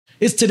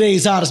It's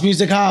today's hottest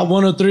music, Hot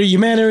 103.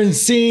 Your man are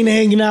insane,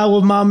 hanging out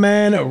with my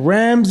man,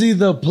 Ramzy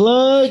Da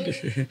Plug.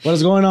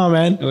 What's going on,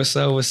 man? What's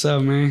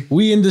up, man?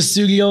 We in the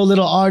studio,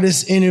 little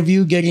artist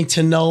interview, getting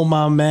to know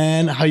my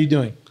man. How you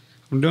doing?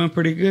 I'm doing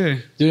pretty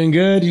good. Doing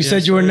good? You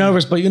said you were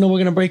nervous, but you know we're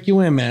going to break you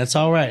in, man. It's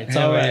all right. It's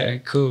all right. Yeah,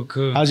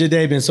 cool. How's your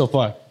day been so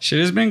far? Shit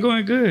has been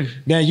going good.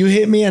 Man, you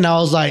hit me and I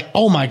was like,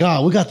 oh my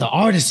God, we got the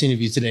artist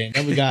interview today. And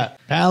then we got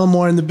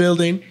Palomore in the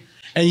building.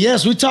 And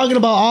yes, we're talking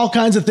about all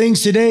kinds of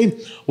things today.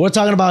 We're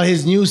talking about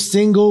his new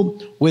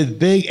single with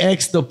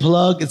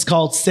BigXthaPlug. It's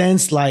called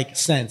Cents, like,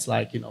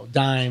 you know,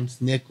 dimes,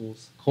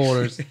 nickels,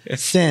 quarters,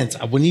 cents.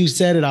 When you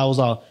said it, I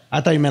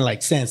thought you meant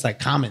like sense, like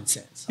common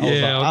sense. I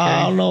was like, okay.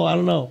 I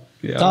don't know.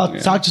 Yeah,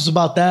 talk to us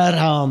about that,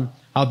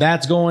 how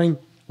that's going,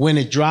 when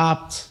it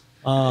dropped.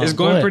 It's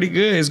going pretty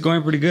good. It's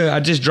going pretty good. I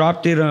just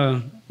dropped it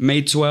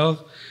May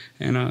 12th,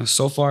 and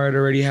so far it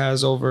already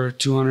has over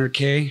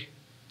 200K.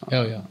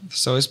 Hell yeah.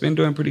 So it's been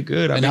doing pretty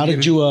good. And how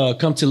did you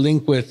come to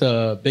link with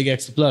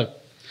BigXthaPlug?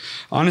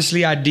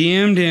 Honestly, I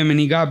DM'd him and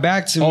he got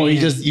back to me. Oh, you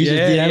just DM'd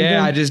him?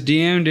 Yeah, I just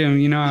DM'd him.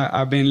 You know,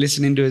 I've been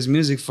listening to his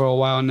music for a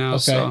while now,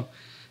 so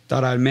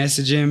thought I'd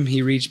message him.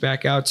 He reached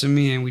back out to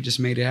me and we just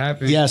made it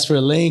happen. He asked for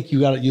a link.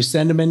 You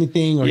send him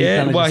anything? Or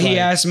yeah, well, he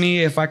asked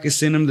me if I could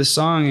send him the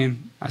song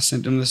and I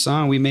sent him the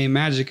song. We made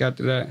magic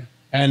after that.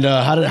 And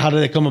how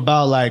did it come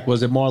about? Like,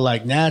 was it more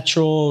like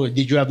natural?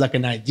 Did you have like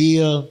an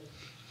idea?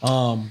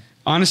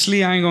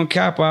 Honestly, I ain't gonna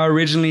cap. I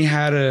originally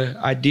had an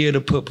idea to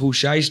put Pooh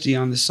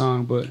Shiesty on the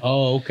song, but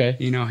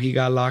you know, he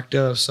got locked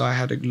up, so I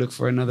had to look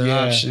for another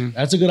option.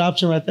 That's a good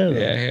option right there, though.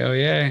 Yeah, hell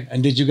yeah.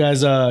 And did you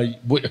guys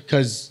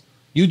because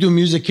you do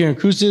music here in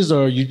Cruces,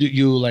 or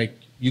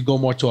you go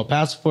more to El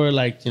Paso for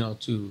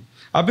to?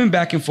 I've been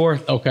back and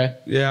forth. Okay.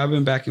 Yeah, I've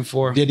been back and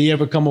forth. Did he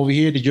ever come over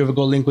here? Did you ever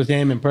go link with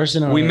him in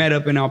person? Or? We met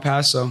up in El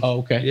Paso. Oh,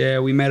 okay. Yeah,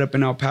 we met up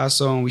in El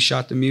Paso and we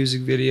shot the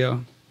music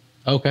video.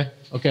 Okay.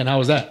 And how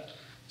was that?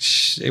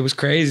 It was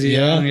crazy.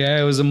 Yeah,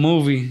 it was a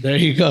movie. There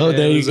you go.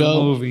 There you go.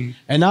 A movie.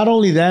 And not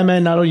only that,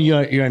 man. Not only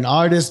you're an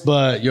artist,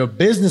 but you're a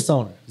business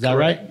owner. Is that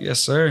right?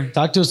 Yes, sir.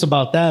 Talk to us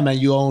about that, man.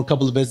 You own a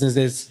couple of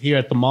businesses here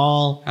at the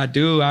mall. I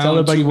do. I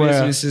own two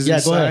businesses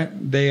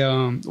inside. They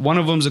one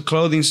of them's a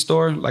clothing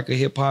store, like a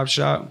hip hop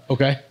shop.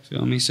 Okay.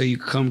 Feel me? So you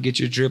can come get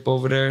your drip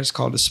over there. It's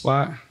called The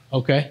Spot.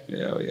 Okay.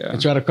 Yeah.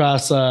 It's right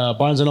across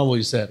Barnes and Noble.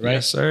 You said, right?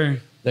 Yes,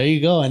 sir. There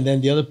you go. And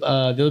then the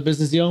other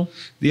business you own?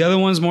 The other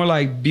one's more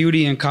like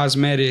beauty and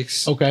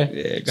cosmetics.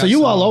 Okay. Yeah, so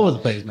you all over the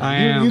place,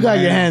 man. You got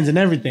your hands in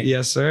everything.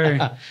 Yes,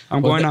 sir.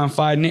 I'm going on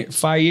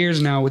 5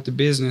 years now with the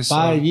business.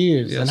 5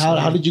 years. Yes, and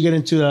how did you get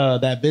into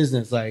that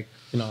business? Like,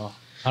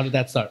 how did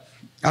that start?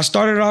 I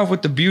started off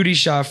with the beauty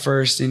shop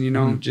first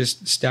and,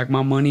 just stacked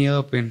my money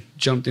up and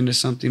jumped into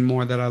something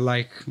more that I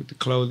like with the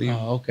clothing.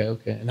 Oh,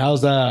 okay. And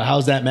how's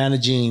that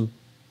managing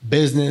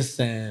business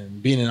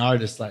and being an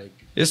artist like?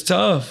 It's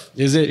tough.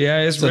 Is it?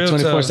 Yeah, it's real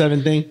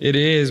 24/7 thing? It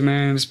is,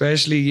 man.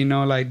 Especially,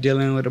 like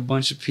dealing with a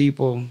bunch of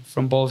people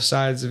from both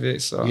sides of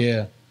it. So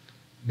yeah.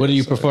 What do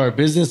you prefer,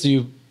 business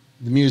or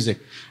the music?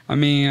 I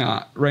mean,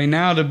 right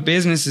now the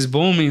business is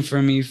booming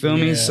for me. You feel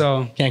me?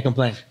 So can't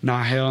complain.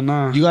 Nah, hell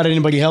nah. You got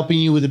anybody helping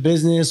you with the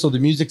business or the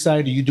music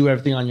side, or you do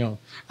everything on your own?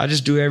 I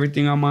just do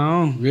everything on my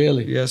own.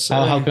 Really? Yes, sir.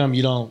 How come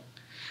you don't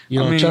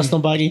trust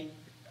nobody?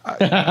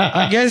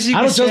 I guess you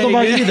I don't trust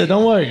nobody either.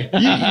 Don't worry.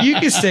 you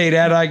can say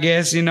that, I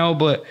guess,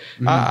 but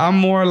I'm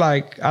more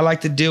like, I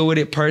like to deal with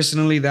it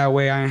personally. That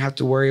way I don't have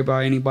to worry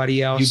about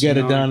anybody else. You get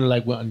it done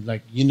like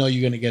you're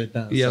going to get it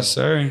done. Yes,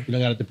 sir. You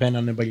don't got to depend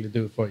on anybody to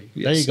do it for you.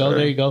 Yes,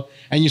 there you go.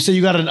 And you say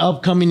you got an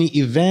upcoming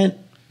event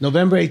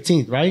November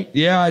 18th, right?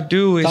 Yeah, I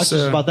do. Talk to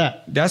us about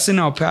that. That's in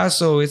El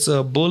Paso. It's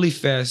a bully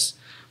fest.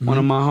 One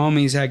of my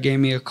homies gave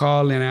me a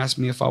call and asked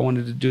me if I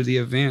wanted to do the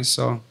event.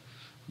 So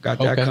got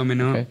that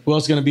coming up. Who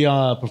else is going to be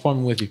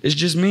performing with you? It's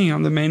just me.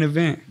 I'm the main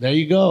event. There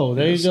you go.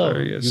 Yes, you go.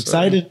 Sir, yes, you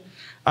excited? Sir.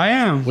 I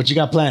am. What you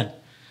got planned?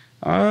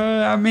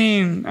 I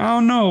mean, I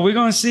don't know. We're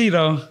going to see,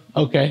 though.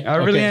 Okay. I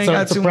really ain't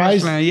got too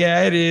much planned.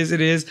 Yeah, it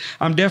is.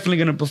 I'm definitely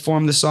going to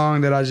perform the song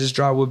that I just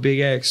dropped with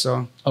Big X.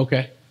 So.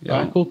 Okay. Yeah.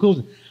 All right,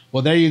 cool.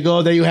 Well, there you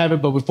go. There you have it.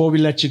 But before we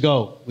let you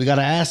go, we got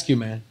to ask you,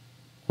 man,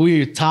 who are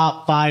your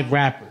top 5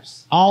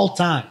 rappers? All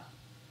time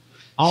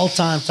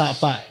top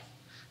 5.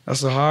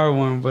 That's a hard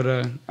one,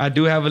 but I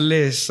do have a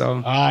list.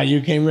 So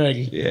you came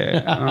ready.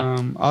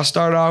 Yeah. I'll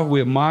start off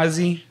with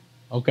Mozzie.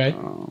 Okay.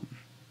 I'm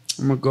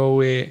gonna go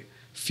with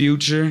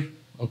Future.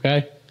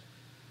 Okay.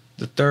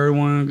 The third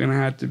one gonna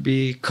have to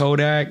be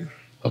Kodak.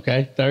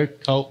 Okay.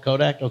 Third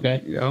Kodak.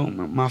 Okay.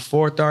 My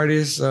fourth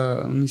artist.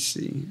 Let me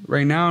see.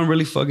 Right now I'm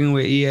really fucking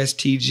with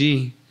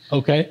ESTG.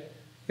 Okay.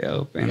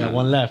 Yep. And you got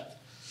one left.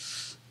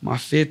 My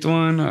fifth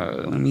one.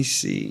 Let me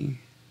see.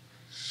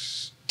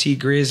 T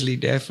Grizzly,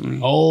 definitely.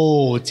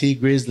 Oh, T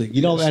Grizzly.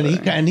 Yes,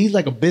 and he's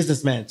like a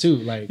businessman too.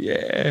 Like,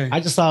 yeah. I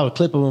just saw a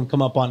clip of him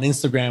come up on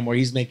Instagram where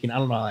he's making, I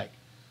don't know, like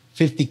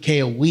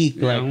 50K a week,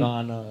 like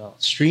on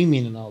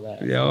streaming and all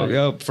that.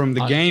 Yep, from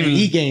the gaming.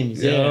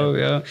 E-games,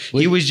 yeah.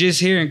 He was just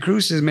here in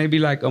Cruces maybe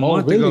like a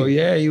month ago.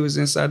 Yeah, he was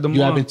inside the mall.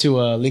 You happened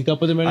to link up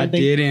with him or anything?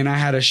 I didn't. I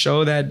had a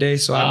show that day,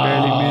 so I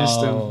barely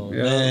missed him.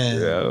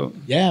 Man.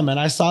 Yeah, man,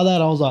 I saw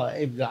that. I was like,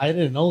 I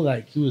didn't know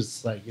like he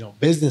was like, you know,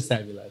 business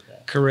savvy like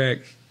that.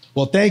 Correct.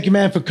 Well, thank you,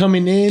 man, for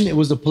coming in. It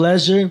was a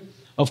pleasure.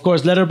 Of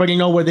course, let everybody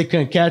know where they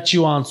can catch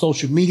you on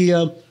social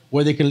media,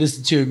 where they can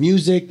listen to your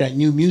music, that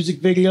new music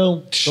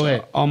video. Go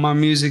ahead. All my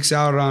music's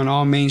out on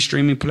all main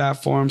streaming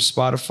platforms,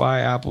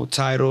 Spotify, Apple,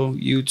 Tidal,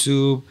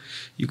 YouTube.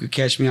 You could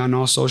catch me on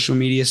all social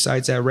media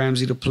sites at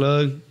Ramzy Da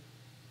Plug.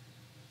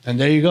 And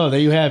there you go. There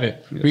you have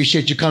it. Yes.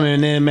 Appreciate you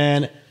coming in,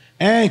 man.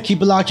 And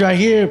keep it locked right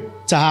here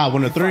to Hot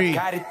 103.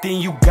 Got it,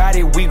 then you got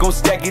it. We gon'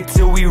 stack it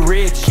till we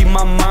rich. Keep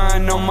my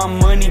mind on my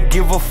money.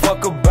 Give a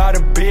fuck about a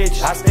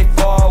bitch. I stay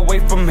far away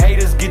from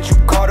haters. Get you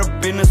caught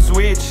up in a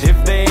switch.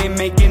 If they ain't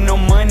making no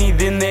money,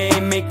 then they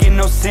ain't making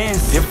no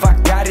sense. If I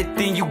got it,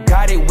 then